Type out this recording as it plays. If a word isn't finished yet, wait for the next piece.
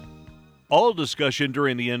All discussion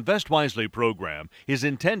during the Invest Wisely program is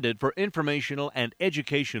intended for informational and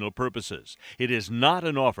educational purposes. It is not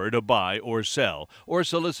an offer to buy or sell or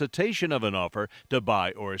solicitation of an offer to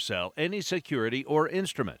buy or sell any security or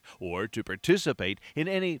instrument or to participate in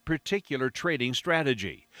any particular trading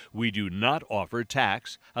strategy. We do not offer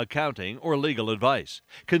tax, accounting, or legal advice.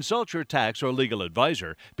 Consult your tax or legal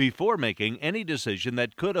advisor before making any decision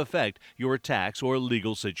that could affect your tax or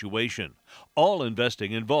legal situation. All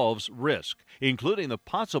investing involves risk, including the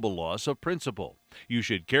possible loss of principal. You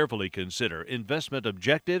should carefully consider investment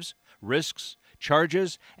objectives, risks,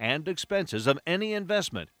 charges, and expenses of any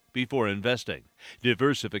investment before investing.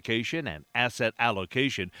 Diversification and asset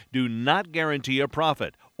allocation do not guarantee a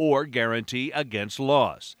profit or guarantee against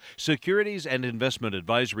loss. Securities and investment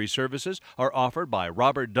advisory services are offered by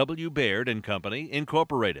Robert W. Baird & Company,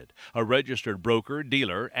 Incorporated, a registered broker,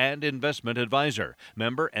 dealer, and investment advisor.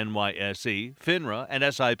 Member NYSE, FINRA, and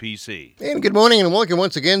SIPC. And good morning and welcome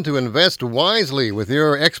once again to Invest Wisely with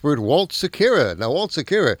your expert, Walt Secura. Now, Walt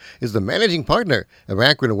Secura is the managing partner of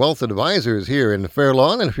Akron Wealth Advisors here in Fair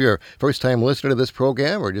Lawn. And if you're a first-time listener to this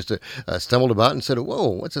program or just stumbled about and said, whoa,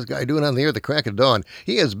 what's this guy doing on the air at the crack of dawn?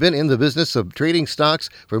 He has been in the business of trading stocks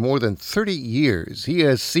for more than 30 years. He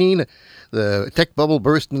has seen the tech bubble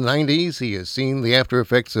burst in the 90s. He has seen the after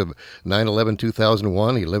effects of 9/11,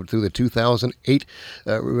 2001. He lived through the 2008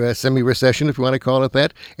 semi-recession, if you want to call it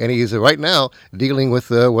that. And he is right now dealing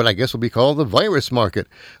with what I guess will be called the virus market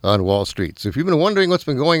on Wall Street. So if you've been wondering what's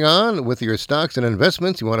been going on with your stocks and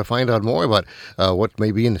investments, you want to find out more about what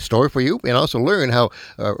may be in store for you, and also learn how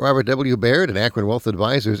Robert W. Baird and Akron Wealth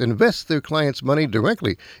Advisors invest their clients' money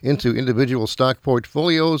directly into individual stock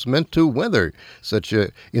portfolios meant to weather such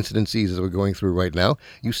incidences as we're going through right now.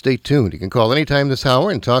 You stay tuned. You can call anytime this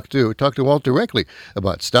hour and talk to Walt directly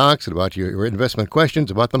about stocks and about your investment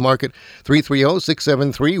questions, about the market.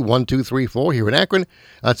 330-673-1234 here in Akron,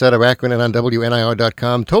 outside of Akron and on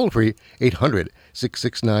WNIR.com. Toll free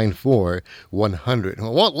 800-669-4100.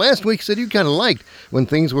 Well, Walt, last week said you kind of liked when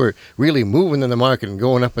things were really moving in the market and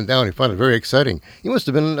going up and down. You found it very exciting. You must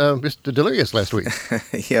have been just delirious last week.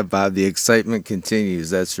 Yeah, Bob, the excitement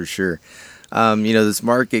continues, that's for sure. This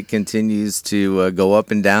market continues to go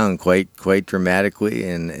up and down quite dramatically,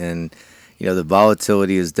 and the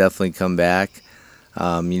volatility has definitely come back.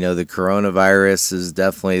 The coronavirus is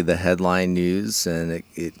definitely the headline news, and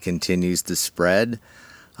it continues to spread.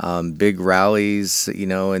 Big rallies,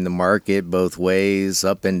 in the market both ways,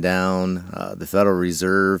 up and down. The Federal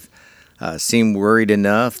Reserve seemed worried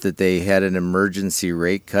enough that they had an emergency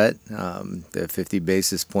rate cut, the 50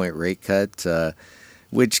 basis point rate cut,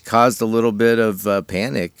 which caused a little bit of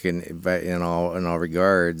panic in all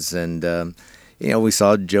regards. And, we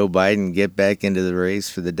saw Joe Biden get back into the race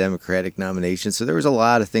for the Democratic nomination. So there was a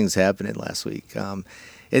lot of things happening last week.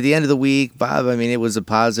 At the end of the week, Bob, it was a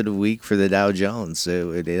positive week for the Dow Jones.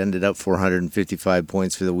 So it ended up 455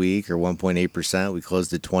 points for the week, or 1.8%. We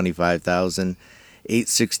closed at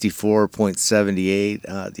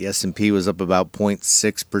 25,864.78. The S&P was up about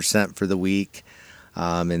 0.6% for the week.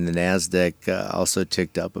 And the NASDAQ also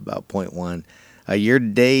ticked up about 0.1. Year to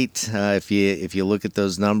date, if you look at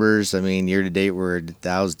those numbers, year to date the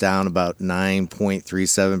Dow's down about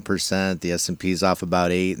 9.37%. The S&P's off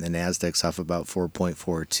about 8%, and the NASDAQ's off about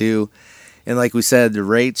 4.42%. And like we said,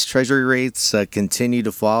 the Treasury rates continue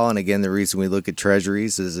to fall. And again, the reason we look at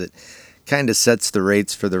Treasuries is it kind of sets the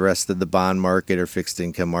rates for the rest of the bond market or fixed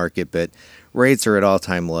income market, but rates are at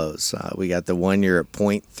all-time lows. We got the 1 year at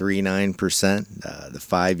 0.39%, the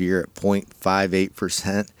 5 year at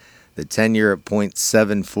 0.58%, the 10 year at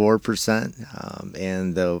 0.74%,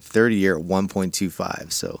 and the 30 year at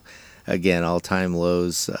 1.25%. So again, all-time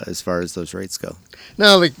lows as far as those rates go.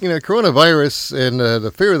 Now, the coronavirus and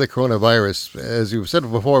the fear of the coronavirus, as you've said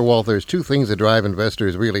before, Walt, there's two things that drive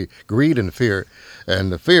investors, really, greed and fear.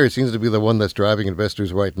 And the fear seems to be the one that's driving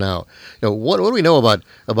investors right now. What do we know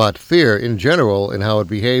about fear in general and how it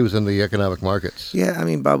behaves in the economic markets? Yeah,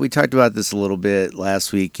 Bob, we talked about this a little bit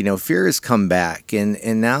last week. Fear has come back.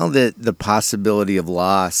 And now that the possibility of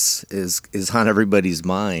loss is on everybody's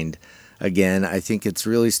mind, again, I think it's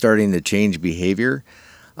really starting to change behavior.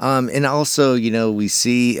 And also, we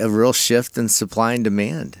see a real shift in supply and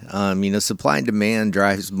demand. Supply and demand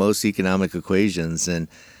drives most economic equations. And,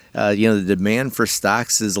 the demand for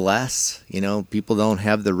stocks is less. People don't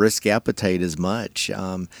have the risk appetite as much.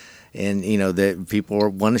 And that people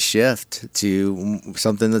want to shift to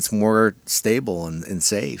something that's more stable and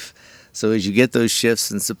safe. So as you get those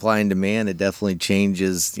shifts in supply and demand, it definitely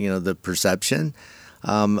changes, the perception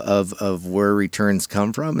of where returns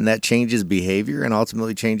come from, and that changes behavior and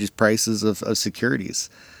ultimately changes prices of securities.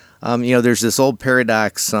 There's this old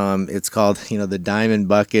paradox. It's called, the diamond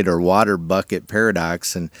bucket or water bucket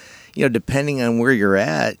paradox. And, depending on where you're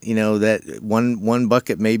at, that one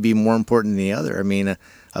bucket may be more important than the other. I mean,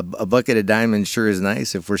 a bucket of diamonds sure is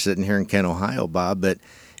nice if we're sitting here in Kent, Ohio, Bob. But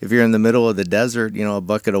if you're in the middle of the desert, a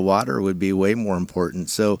bucket of water would be way more important.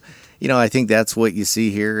 So, I think that's what you see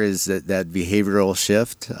here is that behavioral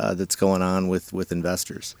shift that's going on with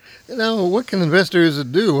investors. Now, what can investors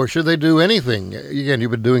do, or should they do anything? Again, you've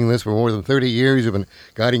been doing this for more than 30 years. You've been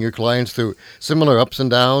guiding your clients through similar ups and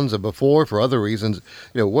downs before for other reasons.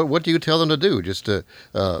 What do you tell them to do? Just to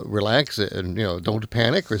relax and, don't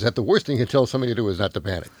panic? Or is that the worst thing you can tell somebody to do is not to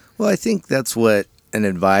panic? Well, I think that's what an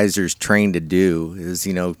advisor's trained to do is,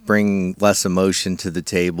 bring less emotion to the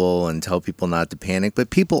table and tell people not to panic. But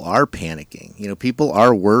people are panicking. People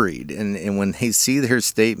are worried. And when they see their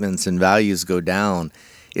statements and values go down,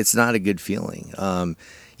 it's not a good feeling.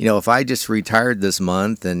 If I just retired this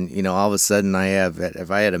month and, all of a sudden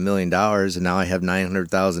if I had $1 million and now I have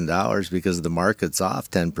 $900,000 because the market's off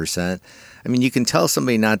 10%, I mean, you can tell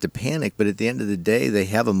somebody not to panic, but at the end of the day, they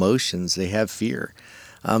have emotions, they have fear.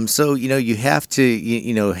 So, you have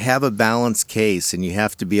to, have a balanced case, and you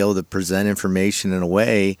have to be able to present information in a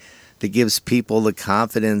way that gives people the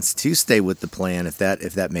confidence to stay with the plan if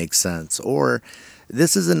that makes sense. Or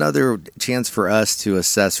this is another chance for us to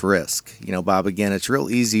assess risk. Bob, again, it's real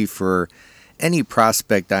easy for any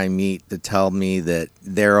prospect I meet to tell me that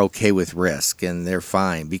they're okay with risk and they're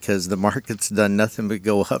fine because the market's done nothing but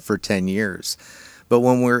go up for 10 years. But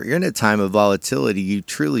when we're in a time of volatility, you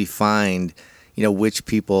truly find which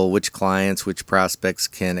people, which clients, which prospects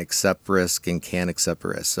can accept risk and can't accept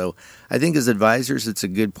risk. So I think as advisors, it's a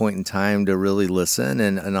good point in time to really listen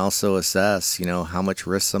and also assess, how much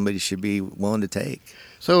risk somebody should be willing to take.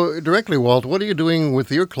 So directly, Walt, what are you doing with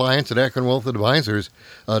your clients at Akron Wealth Advisors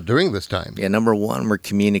during this time? Yeah, number one, we're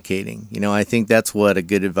communicating. I think that's what a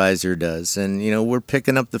good advisor does. And, we're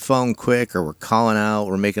picking up the phone quick or we're calling out.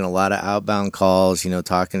 We're making a lot of outbound calls,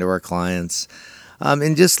 talking to our clients.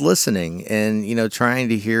 And just listening and, trying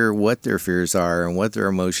to hear what their fears are and what their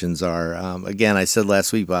emotions are. Again, I said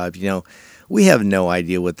last week, Bob, we have no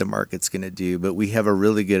idea what the market's going to do, but we have a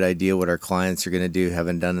really good idea what our clients are going to do,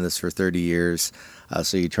 having done this for 30 years.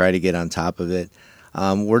 So you try to get on top of it.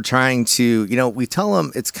 We're trying to, we tell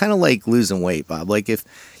them it's kind of like losing weight, Bob. Like if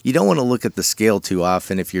you don't want to look at the scale too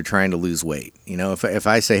often if you're trying to lose weight. If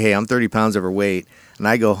I say, hey, I'm 30 pounds overweight and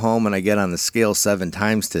I go home and I get on the scale 7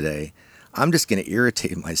 times today, I'm just going to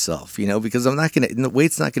irritate myself, because the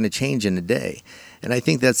weight's not going to change in a day. And I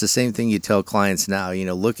think that's the same thing you tell clients now,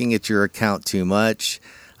 looking at your account too much,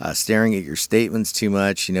 staring at your statements too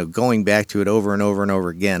much, going back to it over and over and over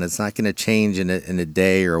again. It's not going to change in a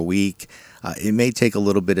day or a week. It may take a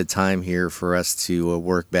little bit of time here for us to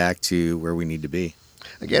work back to where we need to be.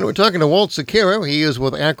 Again, we're talking to Walt Sekera. He is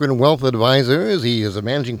with Akron Wealth Advisors. He is a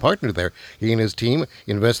managing partner there. He and his team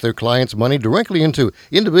invest their clients' money directly into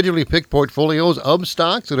individually picked portfolios of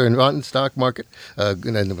stocks that are not in the stock market. And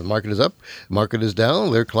the market is up, market is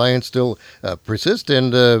down. Their clients still persist.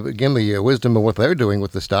 And again, the wisdom of what they're doing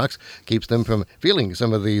with the stocks keeps them from feeling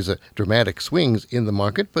some of these dramatic swings in the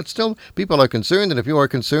market. But still, people are concerned. And if you are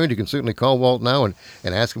concerned, you can certainly call Walt now and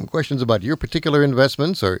ask him questions about your particular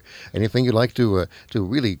investments or anything you'd like to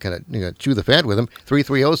really kind of chew the fat with them.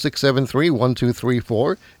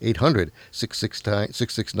 330-673-1234,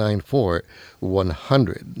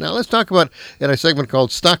 800-669-4100. Now let's talk about in a segment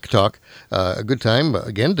called Stock Talk. A good time,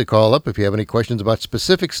 again, to call up if you have any questions about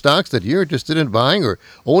specific stocks that you're interested in buying or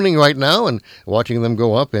owning right now and watching them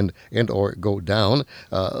go up and or go down.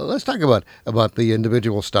 Let's talk about the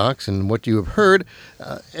individual stocks and what you have heard.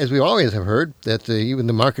 As we always have heard, that even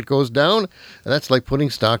the market goes down, that's like putting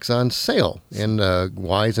stocks on sale. And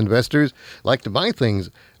wise investors like to buy things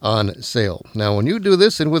on sale. Now, when you do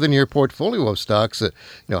this and within your portfolio of stocks,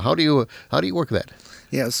 how do you work that?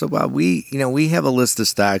 Yeah, so Bob, we have a list of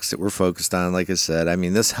stocks that we're focused on. Like I said, I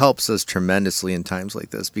mean, this helps us tremendously in times like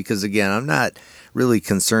this because, again, I'm not really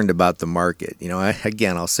concerned about the market.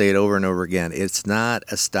 I'll say it over and over again. It's not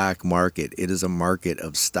a stock market. It is a market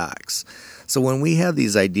of stocks. So when we have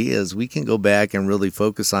these ideas, we can go back and really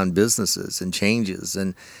focus on businesses and changes.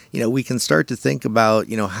 And, we can start to think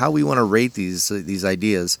about, how we want to rate these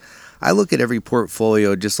ideas. I look at every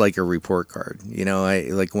portfolio just like a report card.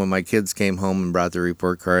 Like when my kids came home and brought their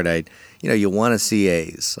report card, you want to see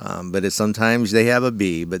A's, but sometimes they have a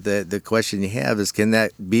B. But the question you have is, can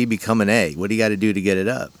that B become an A? What do you got to do to get it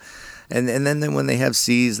up? And then when they have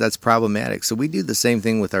C's, that's problematic. So we do the same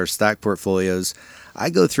thing with our stock portfolios. I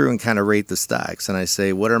go through and kind of rate the stocks, and I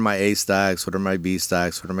say, what are my A stocks? What are my B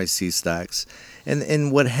stocks? What are my C stocks?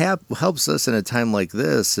 And what helps us in a time like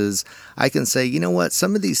this is I can say, you know what,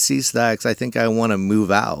 some of these C stocks, I think I want to move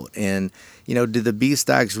out. And, do the B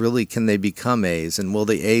stocks really, can they become A's? And will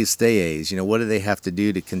the A's stay A's? What do they have to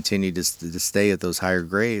do to continue to stay at those higher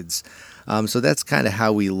grades? So that's kind of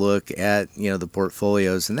how we look at, the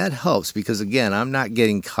portfolios. And that helps because, again, I'm not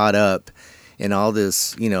getting caught up in all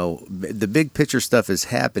this, the big picture stuff is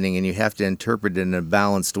happening and you have to interpret it in a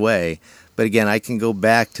balanced way. But again, I can go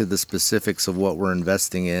back to the specifics of what we're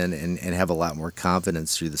investing in and have a lot more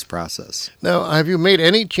confidence through this process. Now, have you made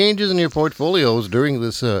any changes in your portfolios during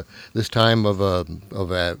this time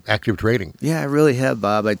of active trading? Yeah, I really have,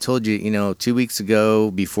 Bob. I told you, 2 weeks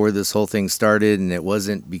ago before this whole thing started, and it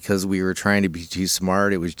wasn't because we were trying to be too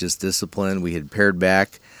smart. It was just discipline. We had pared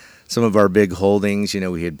back some of our big holdings.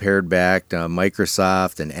 We had pared back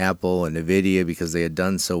Microsoft and Apple and NVIDIA because they had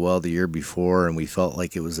done so well the year before, and we felt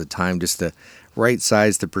like it was a time just to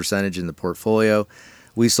right-size the percentage in the portfolio.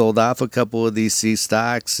 We sold off a couple of these C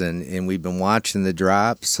stocks, and we've been watching the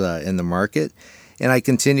drops in the market. And I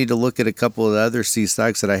continue to look at a couple of the other C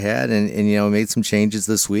stocks that I had and made some changes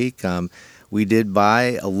this week. We did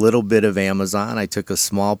buy a little bit of Amazon. I took a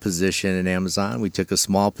small position in Amazon. We took a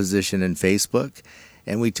small position in Facebook.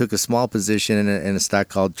 And we took a small position in a stock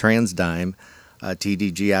called TransDigm,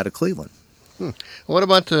 TDG, out of Cleveland. What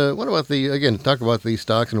about again, talk about these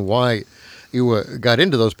stocks and why you got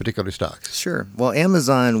into those particular stocks? Sure. Well,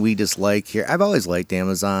 Amazon we just like here. I've always liked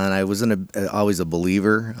Amazon. I wasn't always a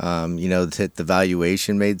believer. That the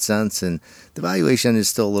valuation made sense, and the valuation is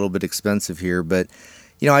still a little bit expensive here. But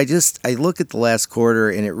I look at the last quarter,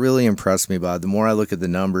 and it really impressed me, Bob. The more I look at the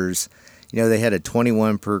numbers. They had a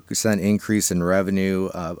 21% increase in revenue,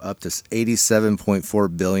 up to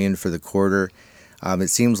 $87.4 billion for the quarter. It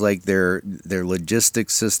seems like their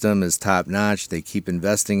logistics system is top notch. They keep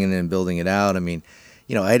investing in it and building it out.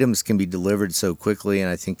 Items can be delivered so quickly, and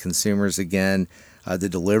I think consumers, again, the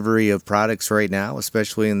delivery of products right now,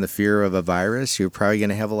 especially in the fear of a virus, you're probably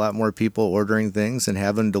going to have a lot more people ordering things and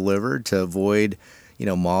have them delivered to avoid,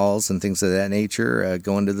 malls and things of that nature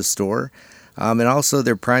going to the store. And also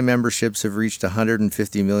their Prime memberships have reached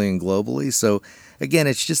 150 million globally. So, again,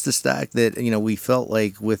 it's just a stock that, we felt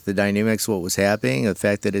like with the dynamics of what was happening, the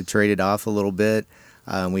fact that it traded off a little bit,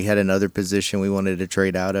 we had another position we wanted to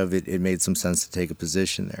trade out of, it made some sense to take a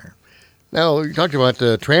position there. Now, you talked about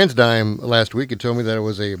TransDigm last week. You told me that it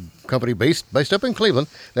was a company based up in Cleveland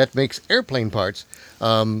that makes airplane parts.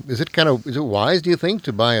 Is it wise, do you think,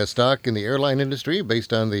 to buy a stock in the airline industry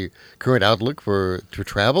based on the current outlook for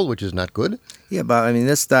travel, which is not good? Yeah, but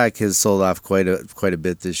this stock has sold off quite a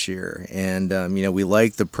bit this year, and we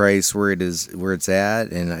like the price where it's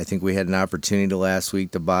at, and I think we had an opportunity last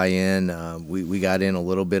week to buy in. We got in a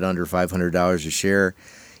little bit under $500 a share.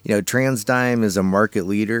 TransDigm is a market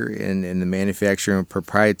leader in the manufacturing of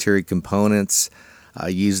proprietary components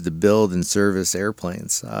used to build and service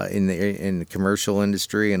airplanes in the commercial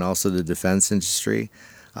industry and also the defense industry.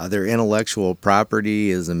 Their intellectual property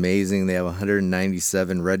is amazing. They have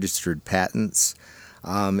 197 registered patents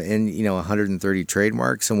and 130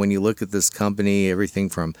 trademarks. And when you look at this company, everything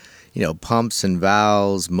from pumps and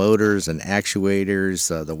valves, motors and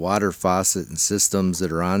actuators, the water faucet and systems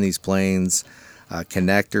that are on these planes,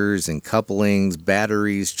 connectors and couplings,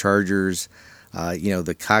 batteries, chargers,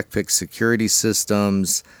 the cockpit security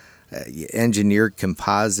systems, engineered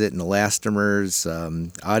composite and elastomers,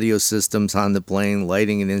 audio systems on the plane,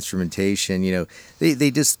 lighting and instrumentation.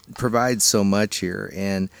 They just provide so much here,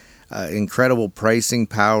 and incredible pricing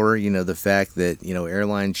power. The fact that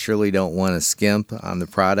airlines surely don't want to skimp on the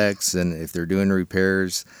products, and if they're doing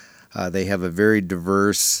repairs, they have a very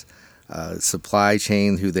diverse supply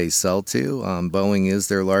chain who they sell to. Boeing is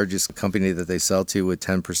their largest company that they sell to, with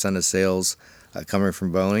 10% of sales coming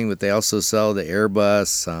from Boeing, but they also sell to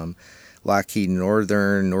Airbus, Lockheed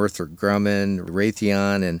Northern, Northrop Grumman,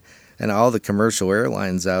 Raytheon, and all the commercial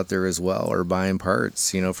airlines out there as well are buying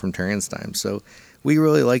parts, from TransDigm. So we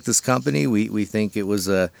really like this company. We think it was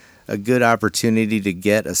a good opportunity to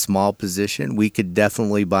get a small position. We could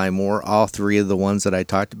definitely buy more. All three of the ones that I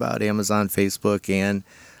talked about, Amazon, Facebook, and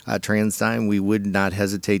TransDigm, we would not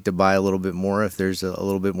hesitate to buy a little bit more if there's a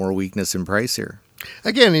little bit more weakness in price here.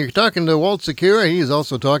 Again, you're talking to Walt Secura. He is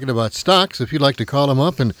also talking about stocks. If you'd like to call him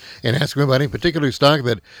up and ask him about any particular stock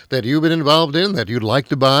that you've been involved in, that you'd like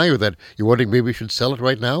to buy, or that you're wondering maybe we should sell it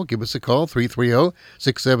right now, give us a call,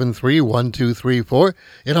 330-673-1234.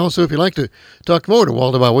 And also, if you'd like to talk more to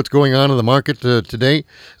Walt about what's going on in the market today,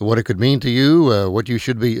 what it could mean to you, what you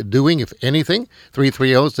should be doing, if anything,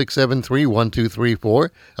 330-673-1234.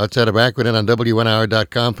 Outside of Akron on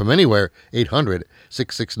WNR.com from anywhere,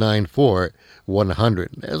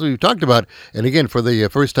 800-6694-100. As we've talked about, and again, for the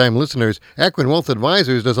first-time listeners, Akron Wealth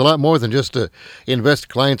Advisors does a lot more than just invest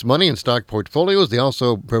clients' money in stock portfolios. They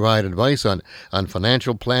also provide advice on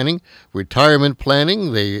financial planning, retirement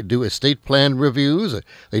planning. They do estate plan reviews.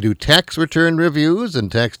 They do tax return reviews,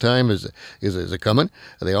 and tax time is coming.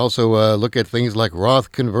 They also look at things like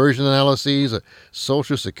Roth conversion analyses,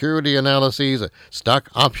 Social Security analyses, stock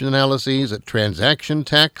option analyses, transaction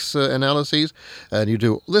tax analyses, and you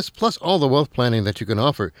do this plus all the wealth planning that you can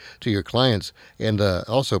offer to your clients and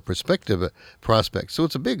also prospective prospects. So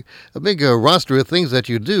it's a big roster of things that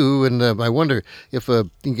you do, and I wonder if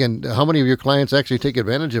again, how many of your clients actually take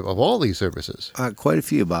advantage of all these services? Quite a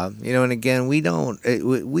few, Bob. And again,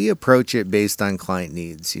 we approach it based on client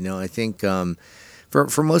needs. I think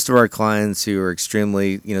for most of our clients who are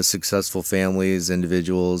extremely successful families,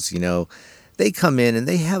 individuals, they come in and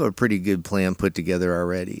they have a pretty good plan put together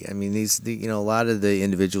already. I mean, a lot of the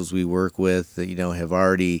individuals we work with, have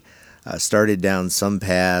already started down some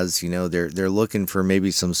paths. They're looking for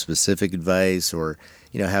maybe some specific advice, or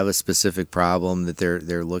have a specific problem that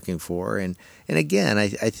they're looking for. And again, I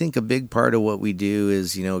think a big part of what we do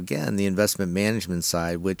is again, the investment management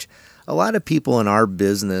side, which a lot of people in our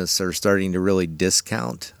business are starting to really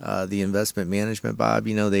discount the investment management, Bob.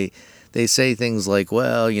 They say things like,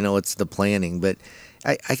 well, it's the planning, but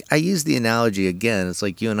I use the analogy again. It's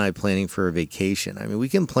like you and I planning for a vacation. I mean, we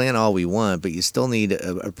can plan all we want, but you still need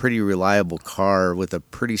a pretty reliable car with a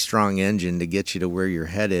pretty strong engine to get you to where you're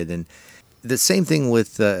headed. And the same thing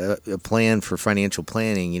with a plan for financial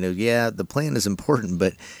planning. The plan is important,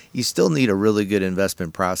 but you still need a really good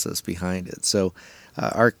investment process behind it. So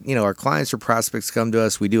our clients or prospects come to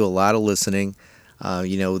us. We do a lot of listening.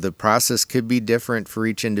 The process could be different for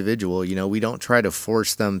each individual. We don't try to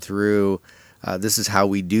force them through, this is how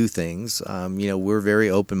we do things. We're very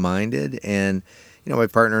open-minded, and, my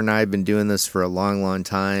partner and I have been doing this for a long, long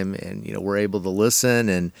time, and, we're able to listen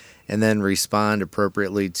and then respond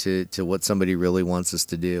appropriately to what somebody really wants us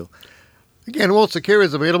to do. Again, Walt Secura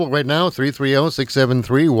is available right now,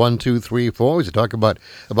 330-673-1234. We talk about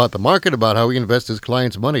the market, about how he invests his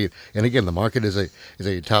clients' money. And again, the market is a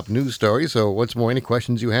top news story. So what's more, any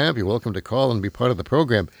questions you have, you're welcome to call and be part of the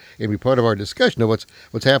program and be part of our discussion of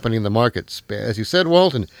what's happening in the markets. As you said,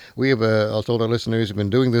 Walt, and we have told our listeners who've been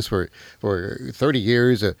doing this for 30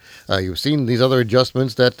 years. You've seen these other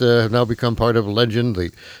adjustments that have now become part of legend.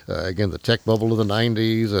 The tech bubble of the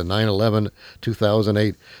 90s, 9/11,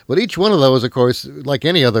 2008. But each one of those, of course, like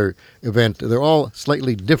any other event, they're all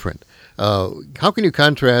slightly different. How can you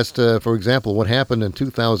contrast, for example, what happened in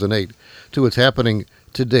 2008 to what's happening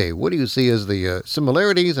today? What do you see as the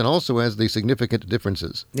similarities and also as the significant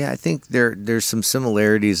differences? Yeah, I think there's some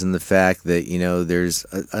similarities in the fact that, there's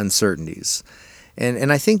uncertainties.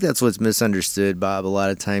 And I think that's what's misunderstood, Bob. A lot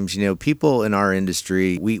of times, people in our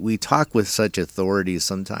industry, we talk with such authority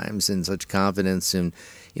sometimes and such confidence, and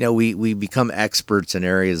we become experts in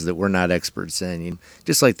areas that we're not experts in,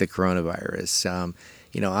 just like the coronavirus. I'm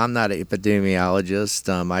not an epidemiologist.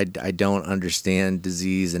 I don't understand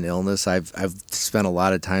disease and illness. I've spent a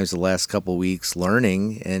lot of times the last couple of weeks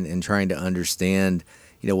learning and trying to understand,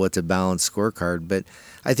 what's a balanced scorecard. But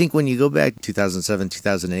I think when you go back to 2007,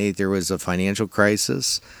 2008, there was a financial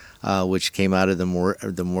crisis, which came out of the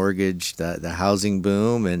mortgage, the housing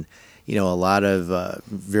boom, and, a lot of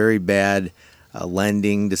very bad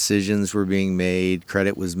lending decisions were being made.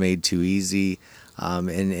 Credit was made too easy.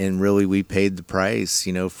 And really we paid the price,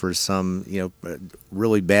 for some,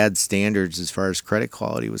 really bad standards as far as credit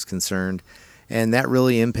quality was concerned. And that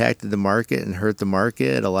really impacted the market and hurt the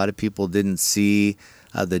market. A lot of people didn't see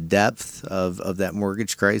the depth of that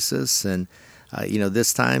mortgage crisis. And,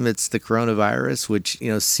 this time it's the coronavirus, which,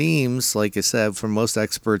 seems, like I said, from most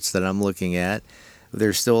experts that I'm looking at,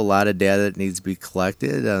 there's still a lot of data that needs to be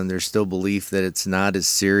collected. There's still belief that it's not as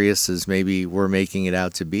serious as maybe we're making it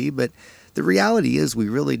out to be. But the reality is we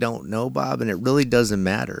really don't know, Bob, and it really doesn't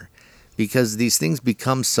matter because these things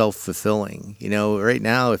become self-fulfilling. Right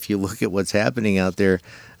now, if you look at what's happening out there,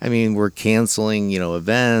 I mean, we're canceling,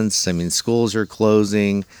 events. I mean, schools are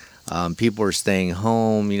closing. People are staying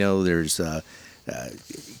home. There's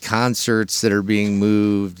concerts that are being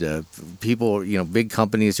moved. People, big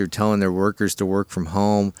companies are telling their workers to work from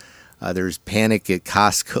home. There's panic at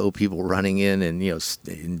Costco, people running in and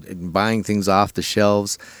and buying things off the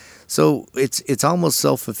shelves. So it's almost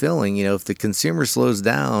self-fulfilling. If the consumer slows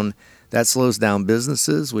down, that slows down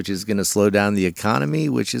businesses, which is going to slow down the economy,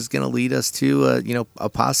 which is going to lead us to a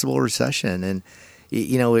possible recession. And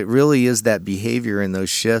it really is that behavior and those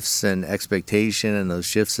shifts in expectation and those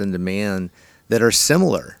shifts in demand that are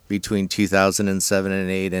similar between 2007 and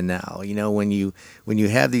 8 and now. When you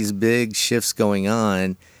have these big shifts going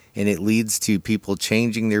on, and it leads to people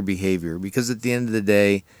changing their behavior, because at the end of the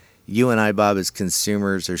day, you and I, Bob, as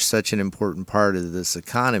consumers are such an important part of this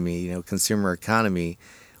economy, consumer economy.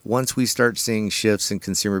 Once we start seeing shifts in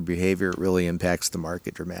consumer behavior, it really impacts the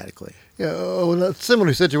market dramatically. Yeah, a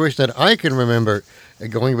similar situation that I can remember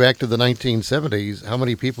going back to the 1970s. How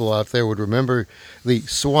many people out there would remember the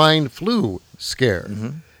swine flu scare? Mm-hmm.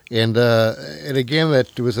 And again,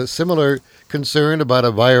 that was a similar concern about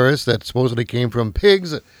a virus that supposedly came from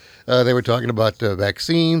pigs. They were talking about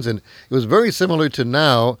vaccines, and it was very similar to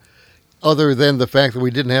now, other than the fact that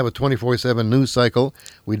we didn't have a 24/7 news cycle.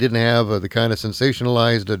 We didn't have the kind of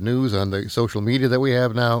sensationalized news on the social media that we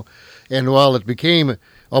have now. And while it became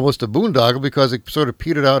almost a boondoggle because it sort of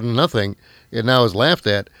petered out in nothing and now is laughed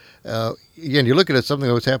at, again, you look at it, something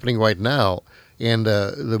that was happening right now, and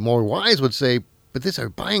the more wise would say, but these are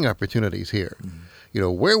buying opportunities here.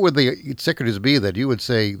 Mm-hmm. Where would the sectors be that you would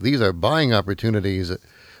say these are buying opportunities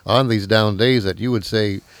on these down days that you would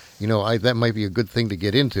say, that might be a good thing to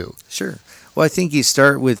get into? Sure. Well, I think you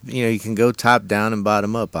start with, you can go top down and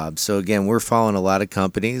bottom up, Bob. So again, we're following a lot of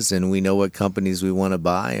companies, and we know what companies we want to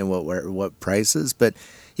buy and what prices. But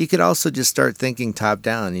you could also just start thinking top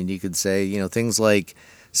down, and you could say, things like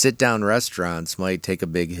sit down restaurants might take a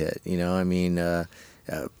big hit.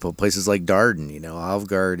 Places like Darden, Olive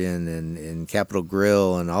Garden and Capitol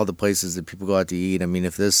Grill and all the places that people go out to eat. I mean,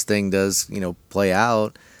 if this thing does, play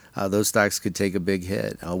out, those stocks could take a big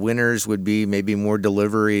hit. Winners would be maybe more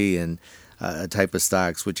delivery and type of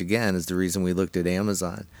stocks, which again is the reason we looked at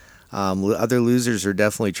Amazon. Other losers are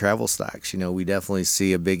definitely travel stocks. We definitely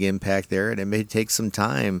see a big impact there, and it may take some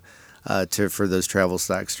time for those travel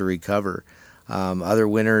stocks to recover. Other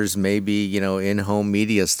winners may be, in-home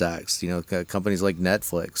media stocks, companies like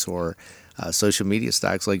Netflix or social media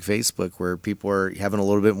stocks like Facebook, where people are having a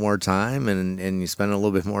little bit more time and you spend a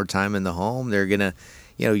little bit more time in the home. They're going to,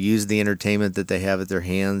 use the entertainment that they have at their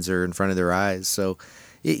hands or in front of their eyes. So,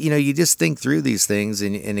 you just think through these things.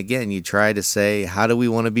 And again, you try to say, how do we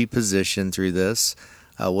want to be positioned through this?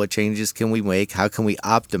 What changes can we make? How can we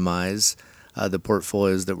optimize the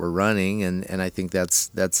portfolios that we're running, and I think that's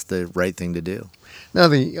the right thing to do. Now,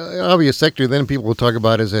 the obvious sector then people will talk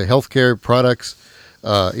about is healthcare products.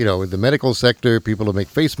 In the medical sector, people who make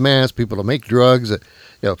face masks, people who make drugs.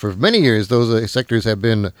 For many years, those sectors have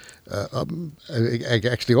been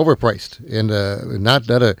actually overpriced and not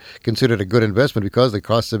considered a good investment because the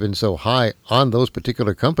costs have been so high on those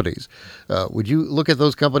particular companies. Would you look at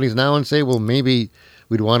those companies now and say, well, maybe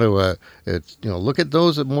we'd want to look at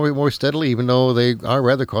those more steadily, even though they are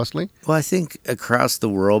rather costly? Well, I think across the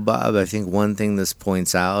world, Bob, I think one thing this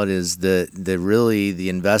points out is that really the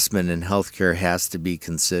investment in healthcare has to be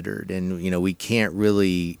considered. And, we can't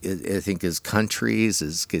really, I think as countries,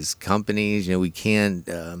 as companies, we can't,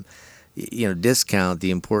 discount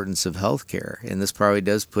the importance of healthcare. And this probably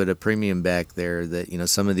does put a premium back there that,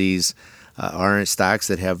 some of these aren't stocks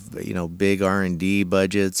that have, big R&D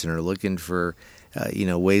budgets and are looking for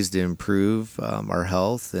ways to improve our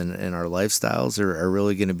health and our lifestyles are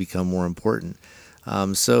really going to become more important.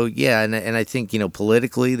 And I think,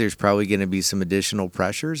 politically, there's probably going to be some additional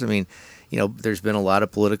pressures. I mean, there's been a lot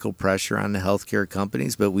of political pressure on the healthcare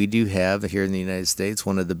companies, but we do have here in the United States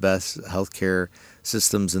one of the best healthcare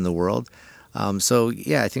systems in the world.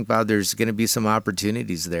 I think, Bob, there's going to be some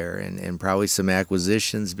opportunities there and probably some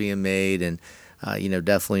acquisitions being made and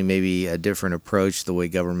definitely maybe a different approach the way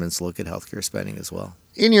governments look at healthcare spending as well.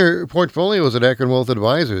 In your portfolios at Akron Wealth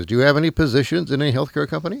Advisors, do you have any positions in any healthcare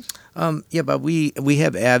companies? But we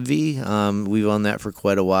have AbbVie. We've owned that for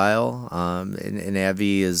quite a while. And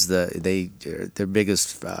AbbVie is their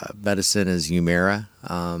biggest medicine is Humira.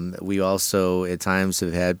 We also at times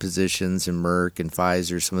have had positions in Merck and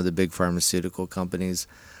Pfizer, some of the big pharmaceutical companies.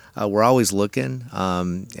 We're always looking.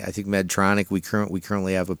 I think Medtronic, we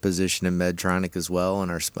currently have a position in Medtronic as well in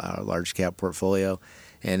our large cap portfolio.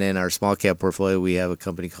 And in our small cap portfolio, we have a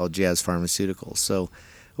company called Jazz Pharmaceuticals. So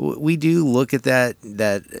we do look at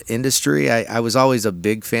that industry. I was always a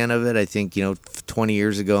big fan of it. I think, 20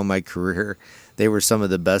 years ago in my career, they were some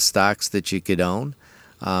of the best stocks that you could own.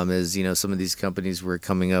 as some of these companies were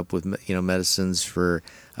coming up with medicines for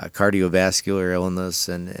cardiovascular illness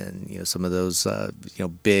and some of those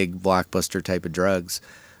big blockbuster type of drugs.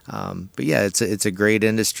 But yeah, it's a great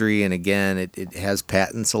industry, and again, it has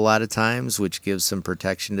patents a lot of times, which gives some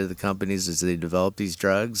protection to the companies as they develop these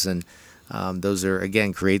drugs, and those are,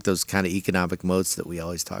 again, create those kind of economic moats that we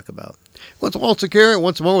always talk about. Well, it's Walt Secura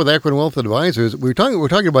once more with Akron Wealth Advisors. We're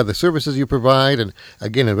talking about the services you provide, and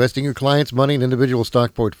again, investing your clients' money in individual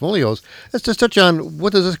stock portfolios. Let's just touch on,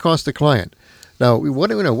 what does this cost the client? Now,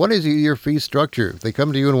 what is your fee structure? If they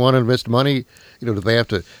come to you and want to invest money, do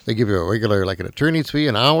they give you a regular, like an attorney's fee,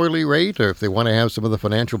 an hourly rate, or if they want to have some of the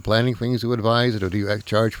financial planning things you advise, or do you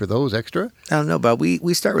charge for those extra? I don't know, but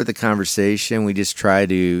we start with a conversation. We just try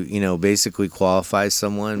to, basically qualify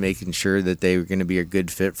someone, making sure that they're going to be a good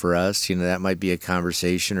fit for us. That might be a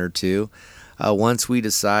conversation or two. Once we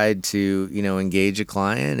decide to, engage a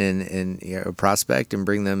client and a prospect and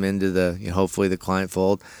bring them into the, hopefully the client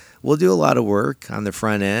fold, we'll do a lot of work on the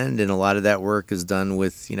front end, and a lot of that work is done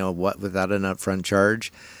with, without an upfront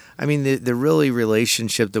charge. I mean, the really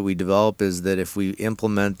relationship that we develop is that if we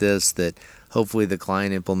implement this, that hopefully the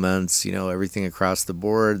client implements, everything across the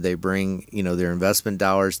board. They bring, their investment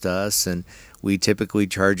dollars to us, and we typically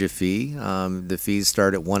charge a fee. The fees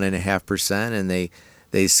start at 1.5%, and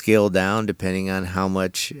they scale down depending on how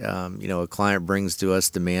much, a client brings to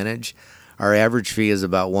us to manage. Our average fee is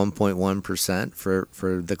about 1.1% for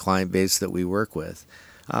the client base that we work with.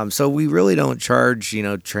 So we really don't charge,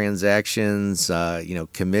 transactions,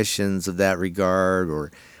 commissions of that regard,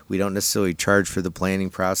 or we don't necessarily charge for the planning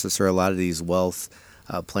process or a lot of these wealth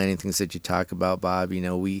planning things that you talk about, Bob.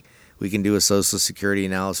 We can do a Social Security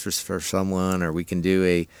analysis for someone, or we can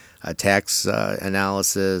do a tax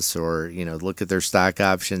analysis, or, look at their stock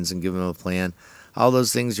options and give them a plan. All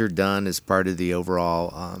those things are done as part of the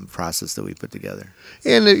overall process that we put together.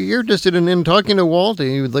 And you're interested in talking to Walt,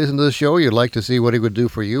 and you would listen to the show. You'd like to see what he would do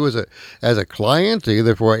for you as a client,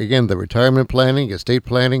 either for, again, the retirement planning, estate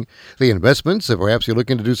planning, the investments. If perhaps you're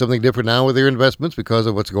looking to do something different now with your investments because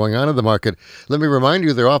of what's going on in the market. Let me remind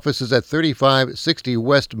you, their office is at 3560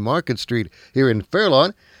 West Market Street here in Fair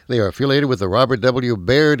Lawn. They are affiliated with the Robert W.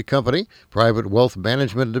 Baird Company, Private Wealth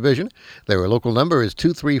Management Division. Their local number is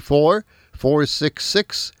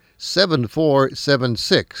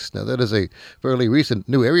 234-466-7476. Now, that is a fairly recent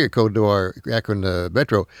new area code to our Akron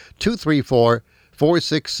Metro,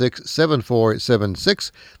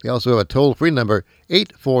 234-466-7476. They also have a toll-free number,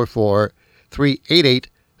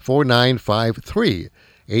 844-388-4953.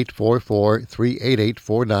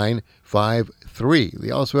 844-388-4953.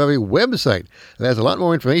 They also have a website that has a lot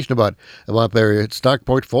more information about their stock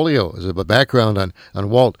portfolio, as a background on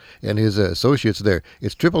Walt and his associates there.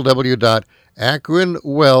 It's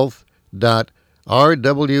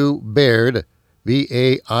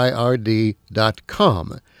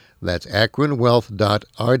www.akronwealth.rwbaird.com. That's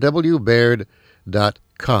akronwealth.rwbaird.com.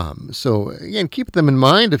 So, again, keep them in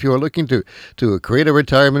mind if you're looking to create a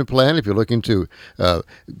retirement plan, if you're looking to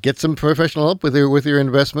get some professional help with your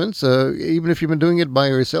investments. Even if you've been doing it by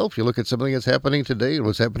yourself, you look at something that's happening today and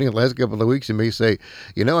what's happening in the last couple of weeks, you may say,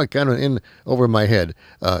 I kind of in over my head.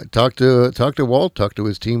 Talk to Walt, talk to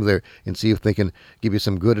his team there, and see if they can give you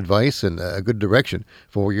some good advice and a good direction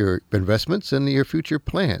for your investments and your future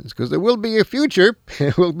plans. Because there will be a future.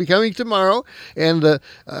 It will be coming tomorrow. And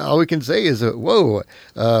all we can say is, whoa.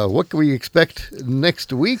 What can we expect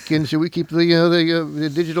next week? And should we keep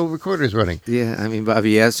the digital recorders running? Yeah, I mean,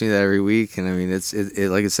 Bobby, you ask me that every week, and I mean, it's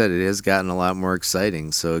like I said, it has gotten a lot more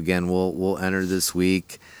exciting. So again, we'll enter this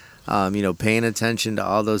week, paying attention to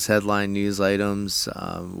all those headline news items.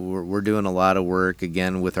 We're doing a lot of work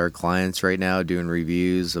again with our clients right now, doing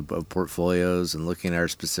reviews of portfolios and looking at our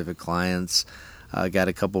specific clients. Got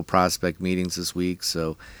a couple prospect meetings this week,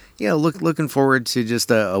 so. Looking forward to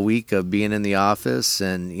just a week of being in the office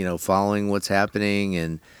and, following what's happening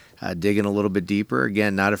and digging a little bit deeper.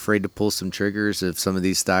 Again, not afraid to pull some triggers if some of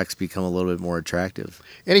these stocks become a little bit more attractive.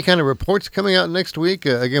 Any kind of reports coming out next week?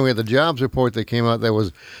 Again, we had the jobs report that came out that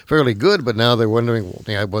was fairly good, but now they're wondering,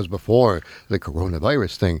 it was before the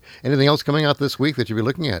coronavirus thing. Anything else coming out this week that you'll be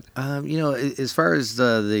looking at? As far as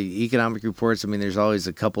the economic reports, I mean, there's always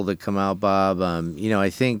a couple that come out, Bob.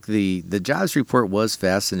 I think the jobs report was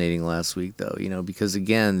fascinating last week, though, because,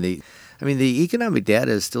 again, the economic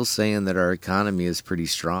data is still saying that our economy is pretty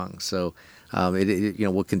strong. So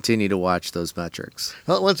we'll continue to watch those metrics.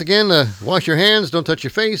 Well, once again, wash your hands, don't touch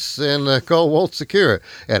your face, and call Walt Secura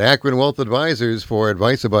at Akron Wealth Advisors for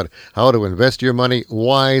advice about how to invest your money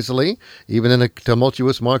wisely. Even in a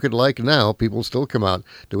tumultuous market like now, people still come out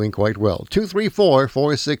doing quite well.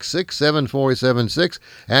 234-466-7476,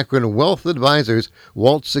 Akron Wealth Advisors,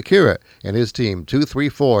 Walt Secura and his team,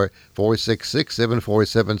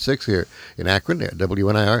 234-466-7476 here in Akron at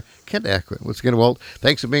WNIR, Kent Akron. Once again, Walt,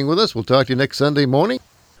 thanks for being with us. We'll talk to you next Sunday morning.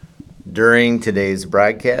 During today's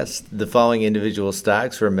broadcast, the following individual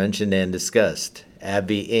stocks were mentioned and discussed.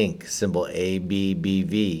 AbbVie Inc., symbol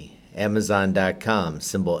ABBV. Amazon.com,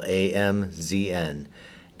 symbol AMZN.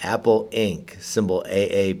 Apple Inc., symbol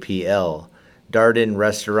AAPL. Darden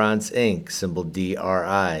Restaurants Inc., symbol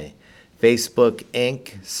DRI. Facebook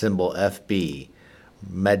Inc., symbol FB.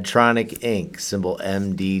 Medtronic Inc., symbol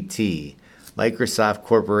MDT. Microsoft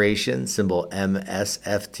Corporation, symbol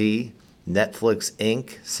MSFT. Netflix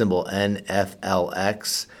Inc., symbol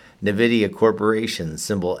NFLX, NVIDIA Corporation,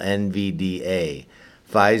 symbol NVDA,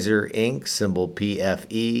 Pfizer Inc., symbol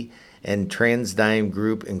PFE, and TransDigm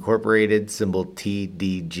Group Incorporated, symbol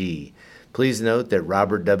TDG. Please note that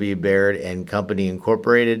Robert W. Baird and Company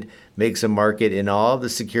Incorporated makes a market in all of the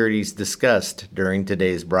securities discussed during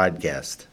today's broadcast.